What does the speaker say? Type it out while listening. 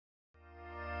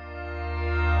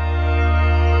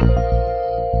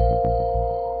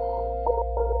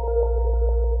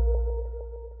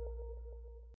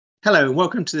Hello and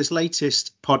welcome to this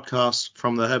latest podcast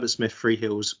from the Herbert Smith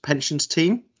Freehills Pensions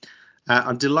team.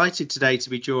 I'm delighted today to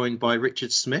be joined by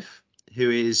Richard Smith, who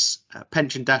is a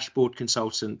pension dashboard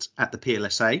consultant at the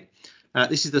PLSA.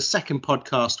 This is the second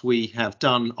podcast we have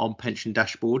done on pension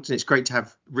dashboards, and it's great to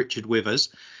have Richard with us.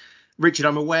 Richard,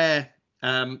 I'm aware,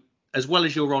 as well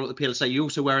as your role at the PLSA, you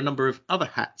also wear a number of other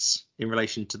hats in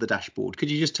relation to the dashboard. Could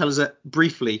you just tell us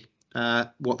briefly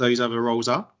what those other roles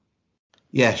are?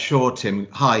 Yeah, sure, Tim.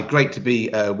 Hi, great to be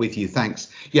with you. Thanks.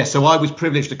 Yeah, so I was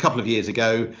privileged a couple of years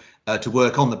ago to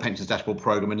work on the Pensions Dashboard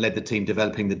Programme and led the team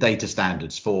developing the data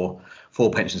standards for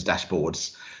pensions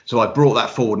dashboards. So I brought that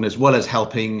forward, and as well as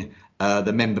helping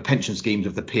the member pension schemes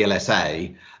of the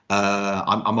PLSA,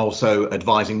 I'm also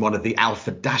advising one of the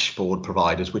alpha dashboard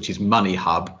providers, which is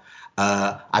MoneyHub,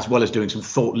 as well as doing some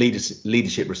thought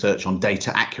leadership research on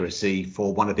data accuracy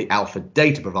for one of the alpha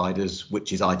data providers,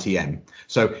 which is ITM.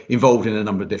 So involved in a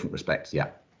number of different respects. Yeah.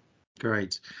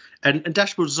 Great. And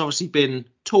dashboards has obviously been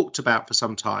talked about for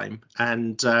some time,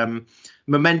 and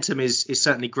momentum is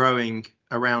certainly growing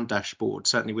around dashboard,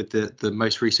 certainly with the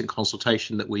most recent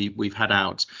consultation that we've had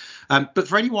out. But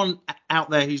for anyone out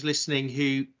there who's listening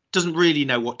who doesn't really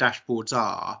know what dashboards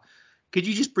are, could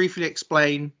you just briefly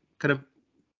explain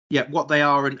what they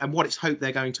are and what it's hoped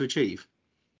they're going to achieve?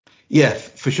 Yeah,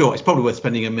 for sure. It's probably worth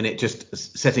spending a minute just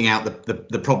setting out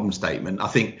the problem statement. I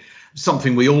think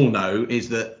something we all know is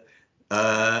that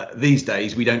these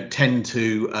days we don't tend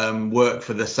to work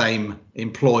for the same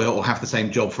employer or have the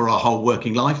same job for our whole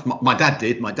working life. My dad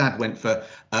did. My dad went for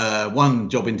one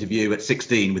job interview at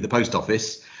 16 with the post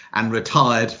office and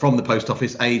retired from the post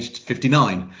office aged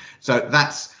 59. So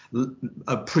that's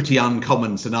a pretty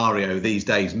uncommon scenario these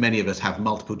days. Many of us have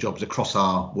multiple jobs across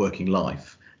our working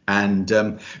life.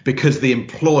 And because the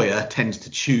employer tends to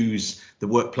choose the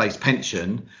workplace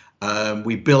pension,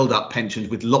 we build up pensions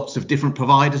with lots of different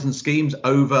providers and schemes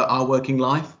over our working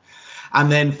life. And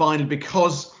then finally,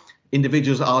 because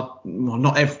individuals are,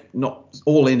 not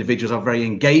all individuals are very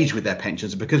engaged with their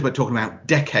pensions, because we're talking about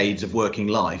decades of working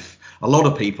life, a lot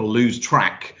of people lose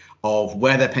track of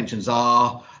where their pensions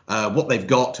are, what they've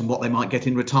got and what they might get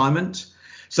in retirement.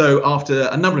 So after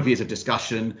a number of years of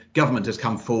discussion, government has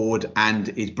come forward and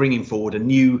is bringing forward a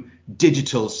new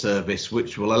digital service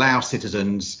which will allow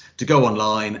citizens to go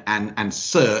online and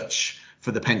search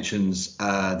for the pensions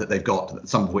that they've got,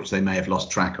 some of which they may have lost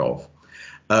track of.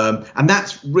 And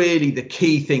that's really the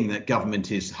key thing that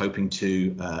government is hoping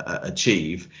to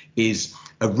achieve, is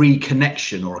a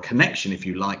reconnection, or a connection, if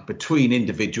you like, between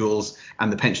individuals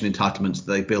and the pension entitlements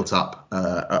that they built up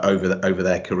over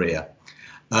their career.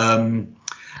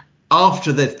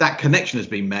 After that connection has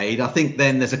been made, I think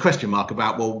then there's a question mark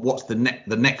about, well, what's the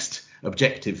next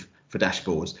objective for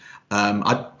dashboards?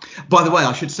 By the way,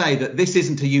 I should say that this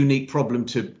isn't a unique problem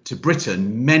to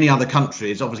Britain. Many other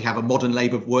countries obviously have a modern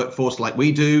labour workforce like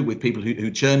we do, with people who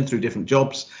churn through different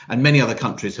jobs, and many other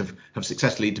countries have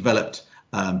successfully developed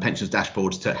pensions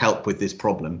dashboards to help with this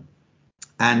problem.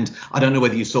 And I don't know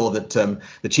whether you saw that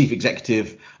the chief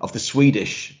executive of the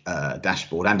Swedish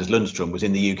dashboard, Anders Lundström, was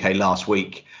in the UK last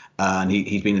week, and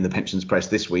he's been in the pensions press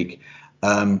this week,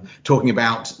 talking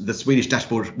about the Swedish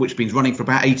dashboard, which has been running for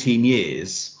about 18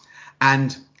 years.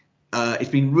 And it's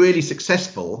been really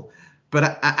successful.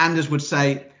 But Anders would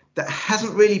say there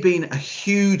hasn't really been a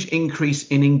huge increase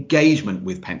in engagement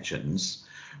with pensions.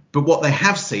 But what they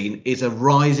have seen is a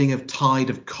rising of tide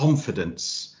of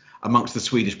confidence amongst the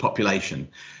Swedish population.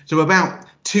 So about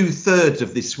 2/3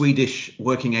 of the Swedish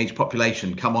working age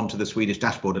population come onto the Swedish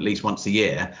dashboard at least once a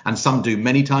year, and some do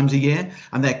many times a year,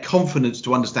 and their confidence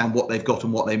to understand what they've got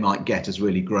and what they might get has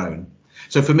really grown.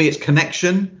 So for me, it's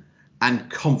connection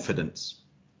and confidence.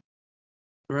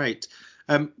 Great.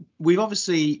 We've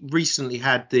obviously recently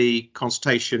had the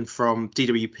consultation from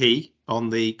DWP on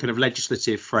the kind of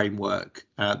legislative framework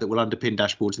that will underpin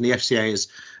dashboards, and the FCA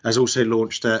has also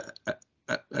launched a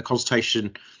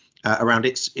consultation around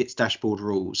its dashboard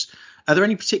rules. Are there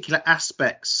any particular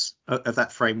aspects of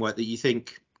that framework that you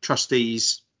think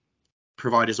trustees,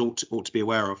 providers ought to be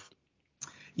aware of?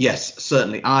 Yes,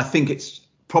 certainly. I think it's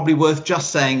probably worth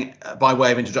just saying, by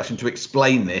way of introduction, to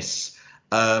explain this,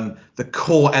 the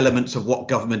core elements of what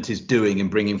government is doing and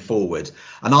bringing forward.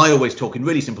 And I always talk in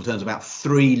really simple terms about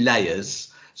 3 layers.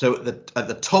 So at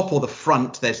the top or the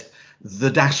front, there's the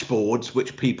dashboards,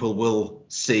 which people will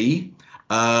see.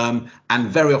 And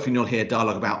very often you'll hear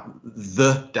dialogue about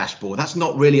the dashboard. That's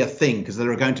not really a thing, because there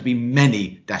are going to be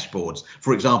many dashboards.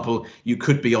 For example, you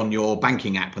could be on your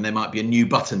banking app and there might be a new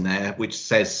button there which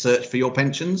says search for your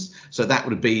pensions. So that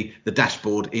would be the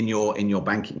dashboard in your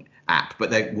banking app.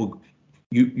 But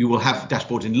you will have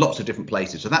dashboards in lots of different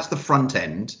places. So that's the front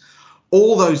end.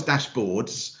 All those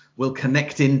dashboards will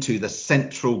connect into the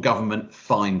central government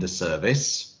finder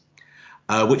service,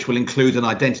 which will include an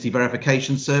identity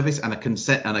verification service and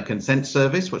a consent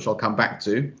service, which I'll come back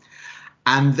to.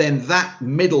 And then that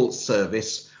middle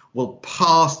service will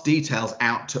pass details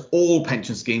out to all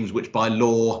pension schemes which by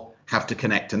law have to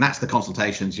connect. And that's the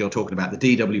consultations you're talking about,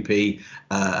 the DWP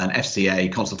and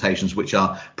FCA consultations, which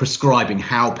are prescribing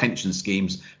how pension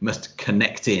schemes must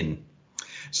connect in.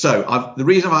 So the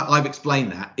reason I've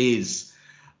explained that is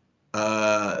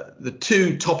the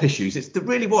two top issues. It's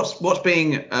really what's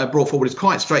being brought forward is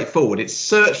quite straightforward. It's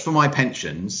search for my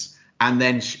pensions and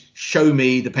then show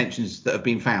me the pensions that have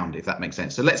been found, if that makes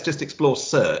sense. So let's just explore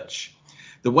search.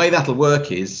 The way that'll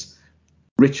work is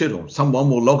Richard or someone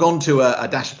will log on to a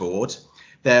dashboard.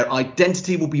 Their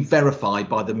identity will be verified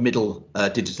by the middle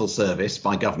digital service,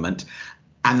 by government,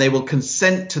 and they will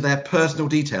consent to their personal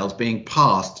details being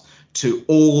passed to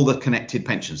all the connected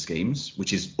pension schemes,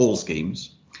 which is all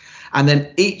schemes. And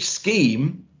then each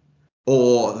scheme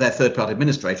or their third-party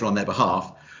administrator on their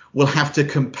behalf will have to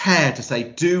compare to say,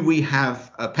 do we have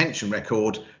a pension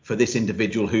record for this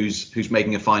individual who's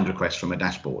making a find request from a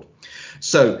dashboard?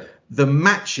 So the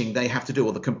matching they have to do,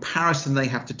 or the comparison they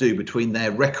have to do between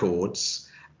their records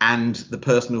and the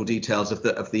personal details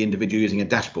of the individual using a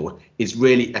dashboard is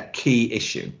really a key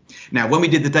issue. Now, when we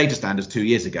did the data standards 2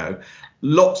 years ago,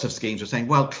 lots of schemes were saying,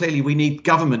 well, clearly we need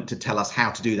government to tell us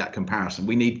how to do that comparison.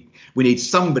 We need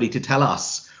somebody to tell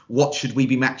us what should we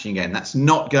be matching again. That's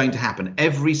not going to happen.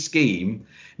 Every scheme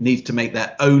needs to make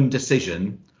their own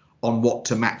decision on what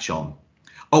to match on.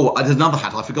 Oh, there's another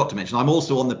hat I forgot to mention. I'm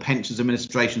also on the Pensions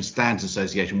Administration Standards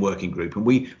Association working group, and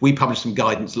we published some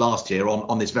guidance last year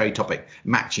on this very topic,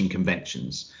 matching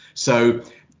conventions. So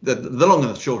the long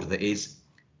and the short of it is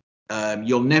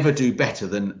you'll never do better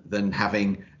than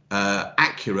having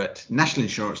accurate national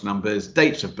insurance numbers,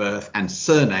 dates of birth and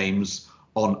surnames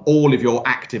on all of your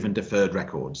active and deferred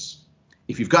records.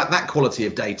 If you've got that quality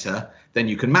of data, then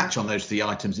you can match on those three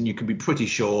items and you can be pretty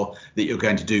sure that you're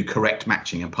going to do correct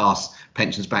matching and pass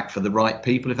pensions back for the right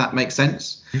people, if that makes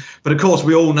sense. But of course,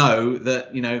 we all know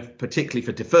that, particularly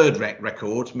for deferred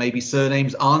records, maybe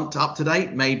surnames aren't up to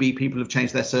date. Maybe people have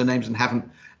changed their surnames and haven't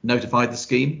notified the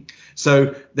scheme.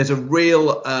 So there's a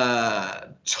real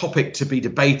topic to be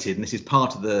debated. And this is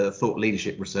part of the thought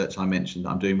leadership research I mentioned that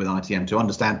I'm doing with ITM to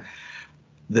understand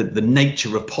the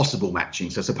nature of possible matching.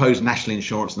 So suppose national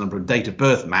insurance number and date of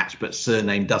birth match, but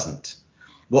surname doesn't.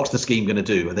 What's the scheme going to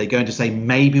do? Are they going to say,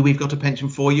 maybe we've got a pension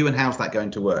for you? And how's that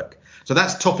going to work? So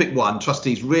that's topic one.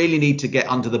 Trustees really need to get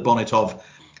under the bonnet of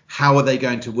how are they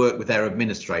going to work with their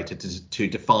administrator to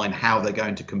define how they're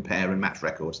going to compare and match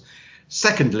records.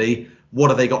 Secondly, what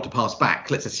have they got to pass back?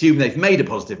 Let's assume they've made a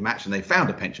positive match and they found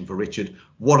a pension for Richard.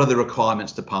 What are the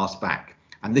requirements to pass back?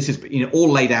 And this is all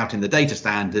laid out in the data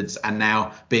standards and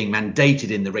now being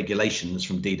mandated in the regulations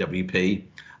from DWP.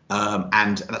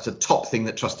 And that's a top thing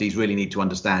that trustees really need to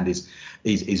understand is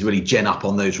really gen up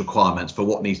on those requirements for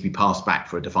what needs to be passed back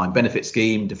for a defined benefit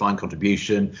scheme, defined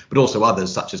contribution, but also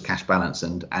others such as cash balance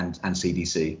and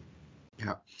CDC.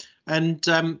 Yeah. And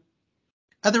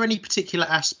are there any particular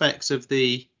aspects of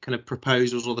the kind of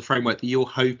proposals or the framework that you're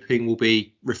hoping will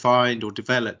be refined or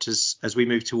developed as we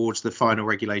move towards the final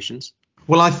regulations?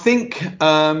 Well, I think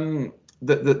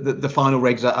the final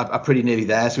regs are pretty nearly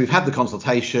there. So we've had the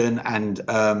consultation and,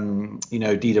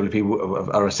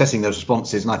 DWP are assessing those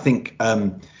responses. And I think,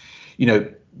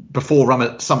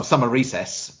 before summer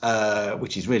recess,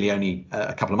 which is really only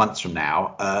a couple of months from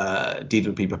now,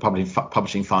 DWP are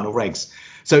publishing final regs.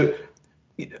 So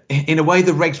in a way,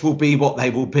 the regs will be what they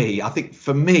will be. I think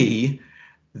for me,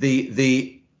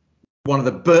 the one of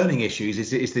the burning issues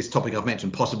is this topic I've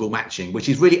mentioned, possible matching, which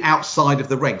is really outside of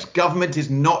the regs. Government is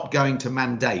not going to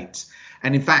mandate.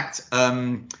 And in fact,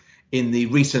 in the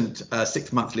recent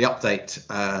 6 monthly update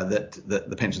that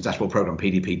the Pensions Dashboard Programme,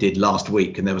 PDP, did last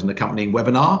week, and there was an accompanying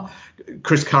webinar,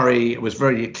 Chris Curry was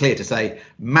very clear to say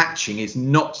matching is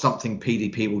not something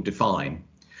PDP will define.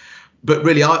 But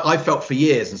really, I felt for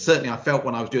years, and certainly I felt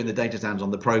when I was doing the data standards on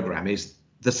the programme, is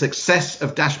the success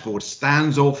of dashboards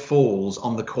stands or falls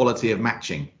on the quality of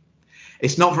matching.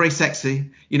 It's not very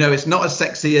sexy. It's not as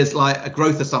sexy as like a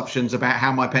growth assumptions about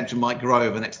how my pension might grow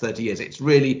over the next 30 years. It's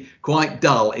really quite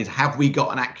dull is have we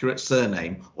got an accurate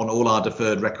surname on all our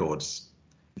deferred records,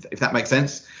 if that makes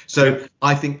sense. So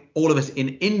I think all of us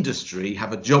in industry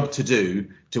have a job to do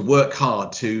to work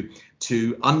hard to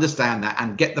understand that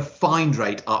and get the find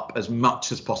rate up as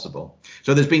much as possible.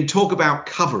 So there's been talk about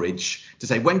coverage to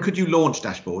say, when could you launch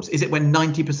dashboards? Is it when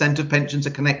 90% of pensions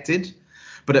are connected?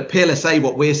 But at PLSA,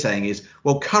 what we're saying is,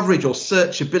 well, coverage or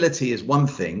searchability is one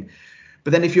thing,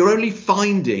 But then if you're only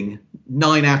finding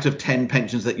 9 out of 10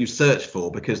 pensions that you search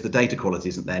for because the data quality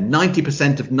isn't there,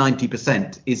 90% of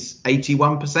 90% is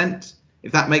 81%,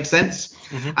 if that makes sense.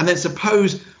 Mm-hmm. And then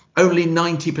suppose only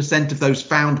 90% of those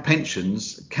found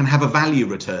pensions can have a value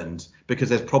returned because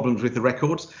there's problems with the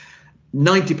records.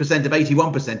 90% of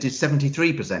 81% is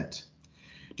 73%.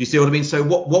 Do you see what I mean? So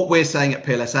what we're saying at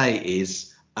PLSA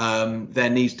is there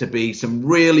needs to be some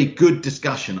really good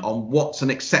discussion on what's an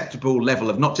acceptable level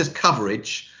of not just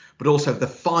coverage, but also the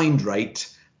find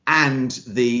rate and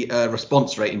the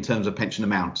response rate in terms of pension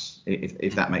amounts,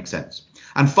 if that makes sense.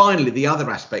 And finally, the other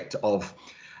aspect of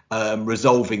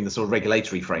resolving the sort of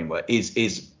regulatory framework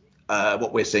is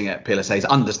what we're seeing at PLSA is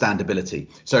understandability.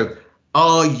 So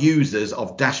are users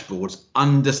of dashboards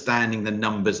understanding the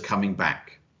numbers coming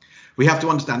back? We have to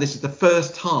understand this is the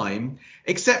first time,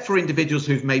 except for individuals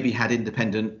who've maybe had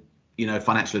independent,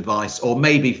 financial advice, or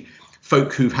maybe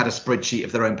folk who've had a spreadsheet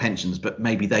of their own pensions, but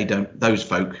maybe they don't, those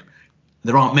folk,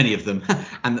 there aren't many of them,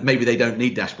 and maybe they don't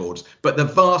need dashboards. But the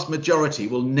vast majority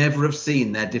will never have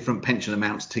seen their different pension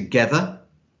amounts together.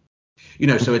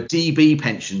 So a DB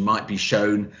pension might be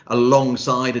shown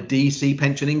alongside a DC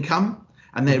pension income,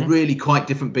 and they're really quite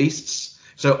different beasts.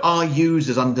 So are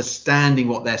users understanding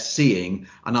what they're seeing,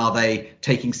 and are they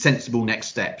taking sensible next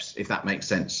steps, if that makes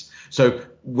sense? So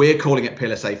we're calling at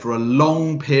PLSA for a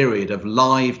long period of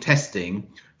live testing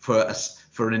for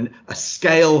a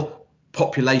scale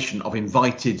population of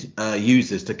invited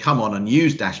users to come on and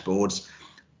use dashboards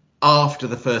after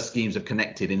the first schemes have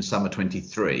connected in summer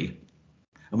 23.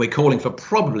 And we're calling for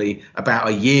probably about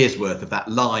a year's worth of that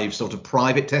live sort of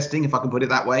private testing, if I can put it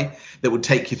that way, that would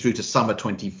take you through to summer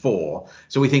 24.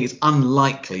 So we think it's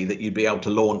unlikely that you'd be able to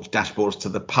launch dashboards to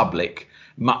the public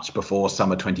much before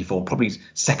summer 24, probably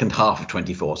second half of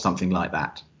 24, something like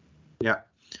that. Yeah.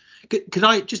 Can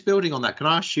I, just building on that, can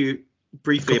I ask you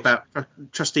briefly about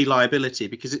trustee liability?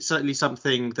 Because it's certainly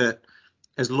something that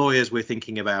as lawyers we're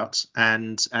thinking about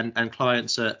and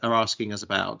clients are asking us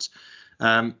about.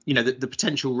 The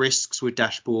potential risks with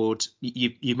dashboard,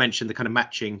 you mentioned the kind of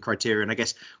matching criteria, and I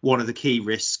guess one of the key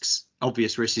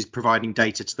obvious risks is providing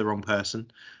data to the wrong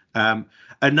person.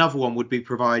 Another one would be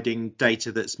providing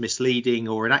data that's misleading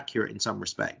or inaccurate in some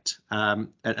respect,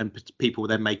 and people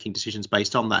then making decisions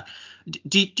based on that.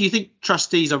 Do you think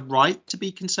trustees are right to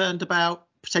be concerned about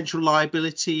potential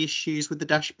liability issues with the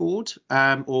dashboard,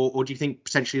 or do you think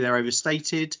potentially they're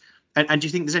overstated? And do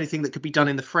you think there's anything that could be done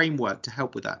in the framework to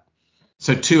help with that?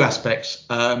 So two aspects,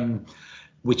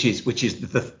 which is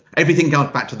everything comes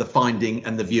back to the finding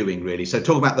and the viewing, really. So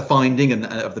talk about the finding and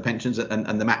of the pensions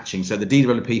and the matching. So the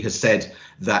DWP has said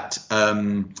that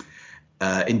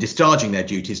in discharging their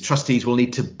duties, trustees will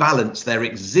need to balance their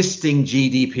existing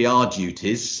GDPR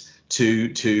duties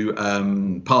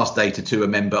to pass data to a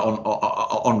member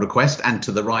on request and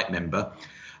to the right member.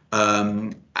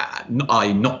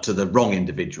 I.e. not to the wrong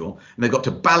individual, and they've got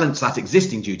to balance that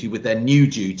existing duty with their new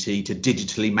duty to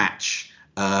digitally match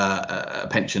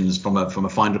pensions from a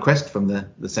find request from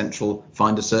the central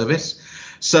finder service.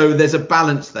 So there's a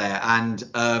balance there, and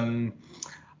the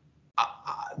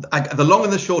long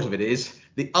and the short of it is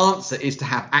the answer is to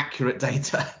have accurate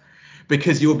data,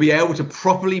 because you'll be able to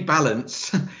properly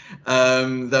balance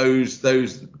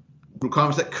those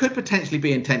requirements that could potentially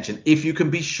be in tension if you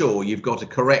can be sure you've got a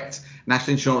correct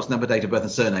national insurance number, date of birth and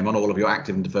surname on all of your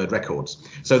active and deferred records.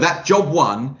 So that job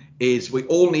one is we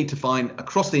all need to find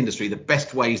across the industry the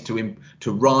best ways to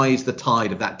rise the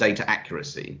tide of that data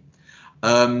accuracy.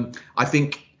 I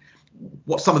think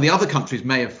what some of the other countries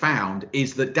may have found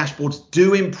is that dashboards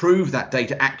do improve that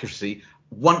data accuracy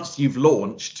once you've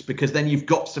launched, because then you've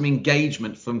got some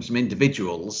engagement from some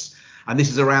individuals. And this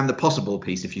is around the possible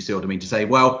piece, if you see what I mean, to say,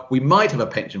 well, we might have a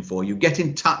pension for you, get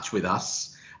in touch with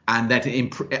us, and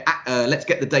let's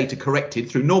get the data corrected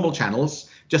through normal channels,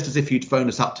 just as if you'd phoned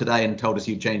us up today and told us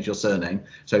you'd changed your surname.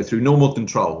 So through normal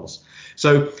controls.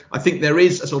 So I think there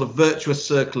is a sort of virtuous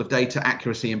circle of data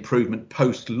accuracy improvement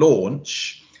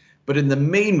post-launch. But in the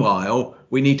meanwhile,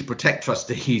 we need to protect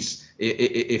trustees,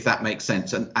 if that makes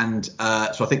sense. And so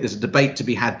I think there's a debate to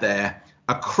be had there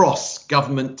across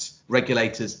government,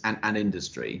 regulators and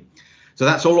industry. So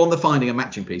that's all on the finding and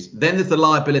matching piece. Then there's the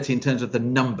liability in terms of the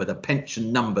number, the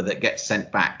pension number that gets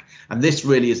sent back. And this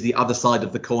really is the other side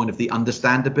of the coin of the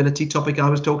understandability topic I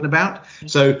was talking about.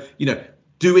 So,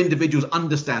 do individuals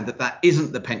understand that that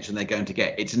isn't the pension they're going to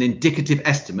get? It's an indicative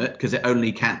estimate, because it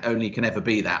only can ever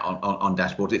be that on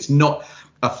dashboards. It's not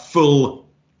a full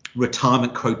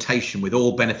retirement quotation with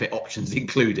all benefit options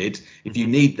included. If you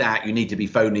need that, you need to be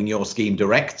phoning your scheme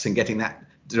direct and getting that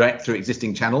direct through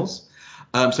existing channels.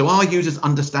 So are users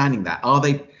understanding that? Are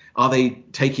they are they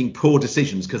taking poor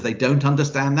decisions because they don't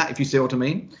understand that, if you see what I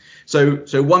mean?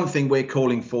 So one thing we're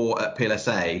calling for at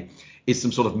PLSA is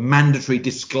some sort of mandatory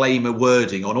disclaimer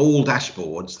wording on all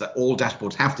dashboards that all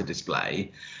dashboards have to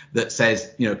display that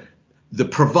says, the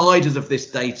providers of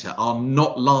this data are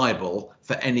not liable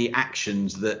for any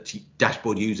actions that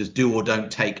dashboard users do or don't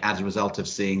take as a result of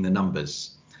seeing the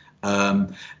numbers.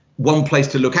 One place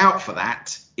to look out for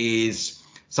that is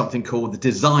something called the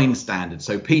design standard.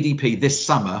 So PDP this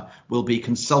summer will be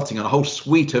consulting on a whole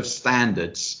suite of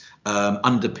standards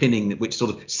underpinning, which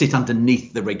sort of sit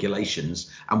underneath the regulations.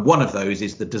 And one of those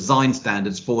is the design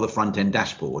standards for the front end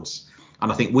dashboards.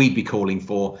 And I think we'd be calling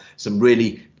for some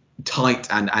really tight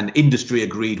and industry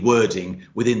agreed wording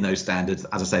within those standards,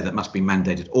 as I say, that must be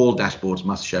mandated. All dashboards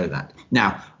must show that.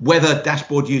 Now, whether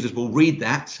dashboard users will read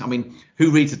that, I mean,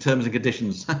 who reads the terms and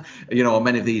conditions, on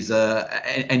many of these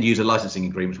end user licensing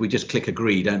agreements? We just click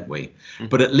agree, don't we? Mm-hmm.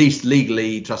 But at least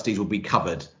legally, trustees will be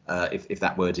covered if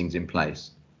that wording's in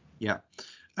place. Yeah.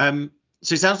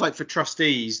 So it sounds like for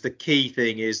trustees, the key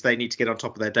thing is they need to get on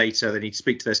top of their data. They need to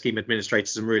speak to their scheme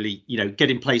administrators and really,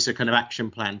 get in place a kind of action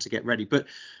plan to get ready. But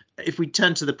if we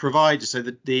turn to the providers, so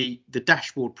the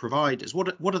dashboard providers,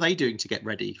 what are they doing to get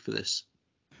ready for this?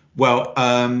 Well,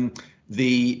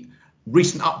 the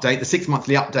recent update, the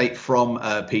 6-monthly update from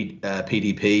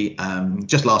PDP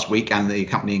just last week, and the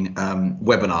accompanying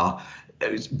webinar,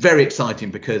 it was very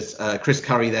exciting because Chris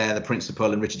Curry there, the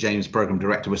principal, and Richard James, program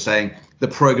director, were saying the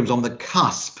program's on the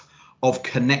cusp of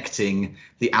connecting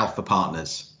the alpha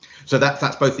partners. So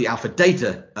that's both the alpha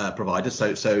data providers,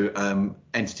 so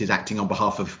entities acting on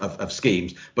behalf of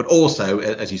schemes, but also,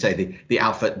 as you say, the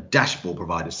alpha dashboard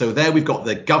providers. So there we've got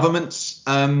the government's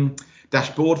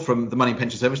dashboard from the Money and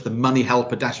Pension Service, the Money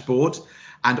Helper dashboard,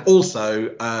 and also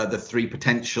the 3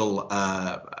 potential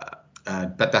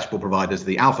dashboard providers,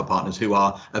 the alpha partners, who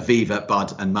are Aviva,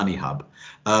 Bud, and Money Hub.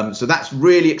 So that's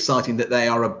really exciting that they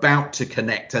are about to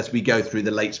connect as we go through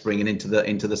the late spring and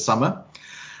into the summer.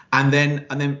 And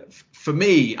then for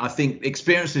me, I think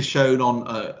experience has shown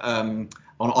on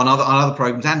other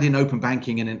programs and in open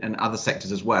banking and other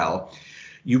sectors as well,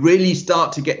 you really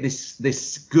start to get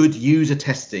this good user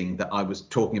testing that I was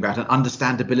talking about, and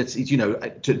understandability,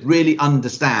 to really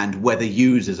understand whether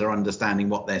users are understanding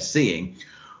what they're seeing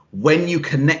when you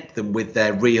connect them with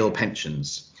their real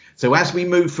pensions. So as we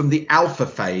move from the alpha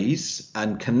phase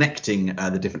and connecting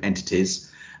the different entities,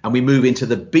 and we move into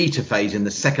the beta phase in the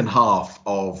second half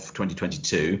of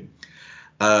 2022,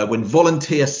 when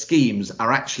volunteer schemes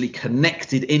are actually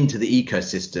connected into the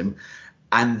ecosystem,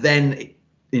 and then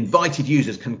invited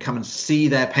users can come and see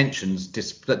their pensions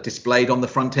displayed on the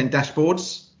front end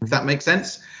dashboards, if that makes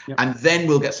sense. Yep. And then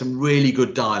we'll get some really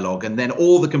good dialogue, and then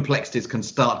all the complexities can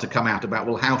start to come out about,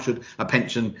 well, how should a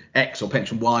pension X or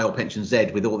pension Y or pension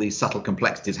Z, with all these subtle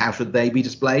complexities, how should they be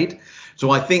displayed?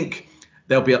 So I think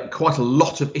there'll be quite a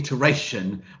lot of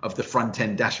iteration of the front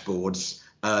end dashboards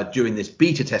during this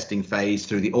beta testing phase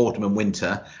through the autumn and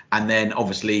winter, and then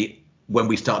obviously when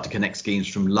we start to connect schemes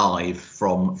from live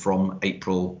from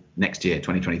April next year,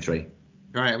 2023.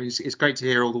 Right. I mean, it's great to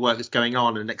hear all the work that's going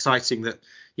on, and exciting that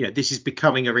this is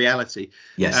becoming a reality.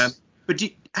 Yes. But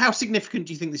how significant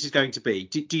do you think this is going to be?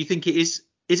 Do you think it is?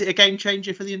 Is it a game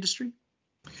changer for the industry?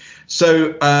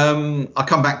 So I'll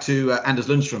come back to Anders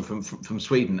Lundström from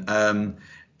Sweden.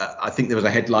 I think there was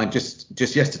a headline just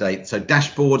yesterday. So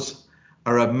dashboards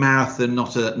are a marathon,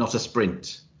 not a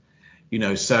sprint.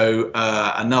 So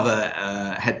another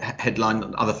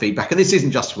headline, other feedback, and this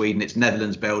isn't just Sweden, it's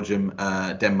Netherlands, Belgium,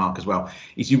 Denmark as well,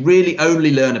 is you really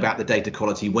only learn about the data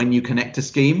quality when you connect a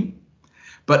scheme.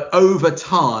 But over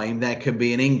time, there can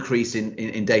be an increase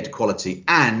in data quality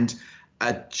and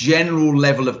a general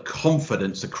level of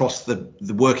confidence across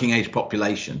the working age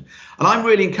population. And I'm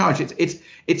really encouraged.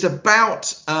 It's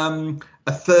about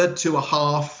a third to a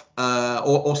half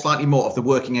or slightly more of the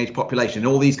working age population in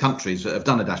all these countries that have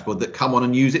done a dashboard that come on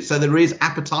and use it. So there is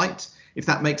appetite, if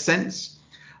that makes sense.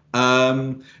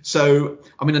 So,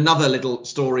 I mean, another little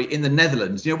story in the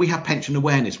Netherlands, we have Pension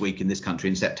Awareness Week in this country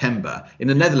in September. In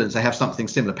the Netherlands, they have something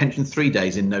similar, Pension 3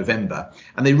 Days in November,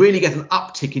 and they really get an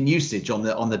uptick in usage on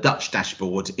the Dutch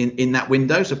dashboard in that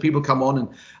window. So people come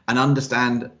on and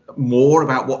understand more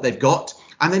about what they've got.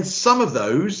 And then some of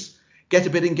those get a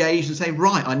bit engaged and say,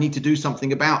 right, I need to do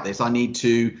something about this. I need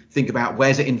to think about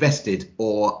where's it invested,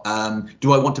 or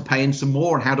do I want to pay in some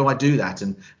more, and how do I do that?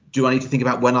 And do I need to think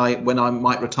about when I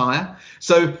might retire?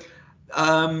 So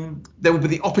there will be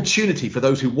the opportunity for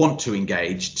those who want to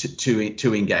engage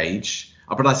to engage.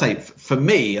 But I say, for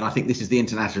me, and I think this is the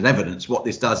international evidence, what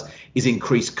this does is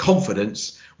increase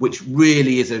confidence which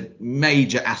really is a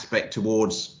major aspect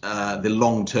towards the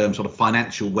long-term sort of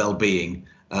financial well-being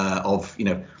of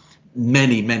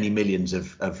many millions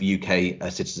of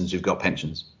UK citizens who've got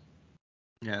pensions.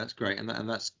 Yeah, that's great, and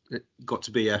that's got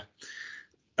to be a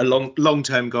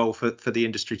long-term goal for the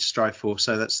industry to strive for.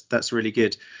 So that's really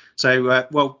good. So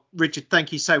well, Richard,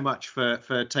 thank you so much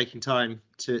for taking time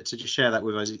to just share that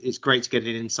with us. It's great to get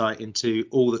an insight into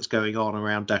all that's going on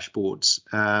around dashboards.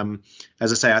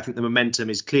 As I say, I think the momentum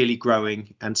is clearly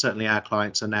growing, and certainly our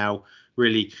clients are now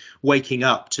really waking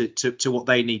up to what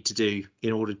they need to do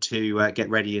in order to get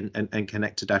ready and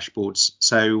connect to dashboards.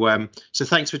 So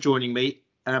thanks for joining me.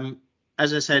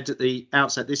 As I said at the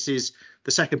outset, this is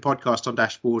the second podcast on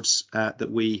dashboards that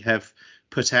we have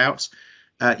put out.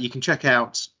 You can check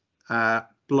out our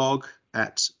blog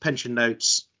at Pension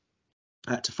Notes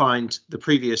to find the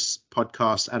previous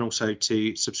podcast, and also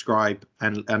to subscribe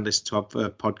and listen to our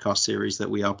podcast series that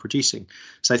we are producing.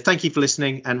 So thank you for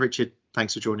listening, and Richard,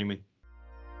 thanks for joining me.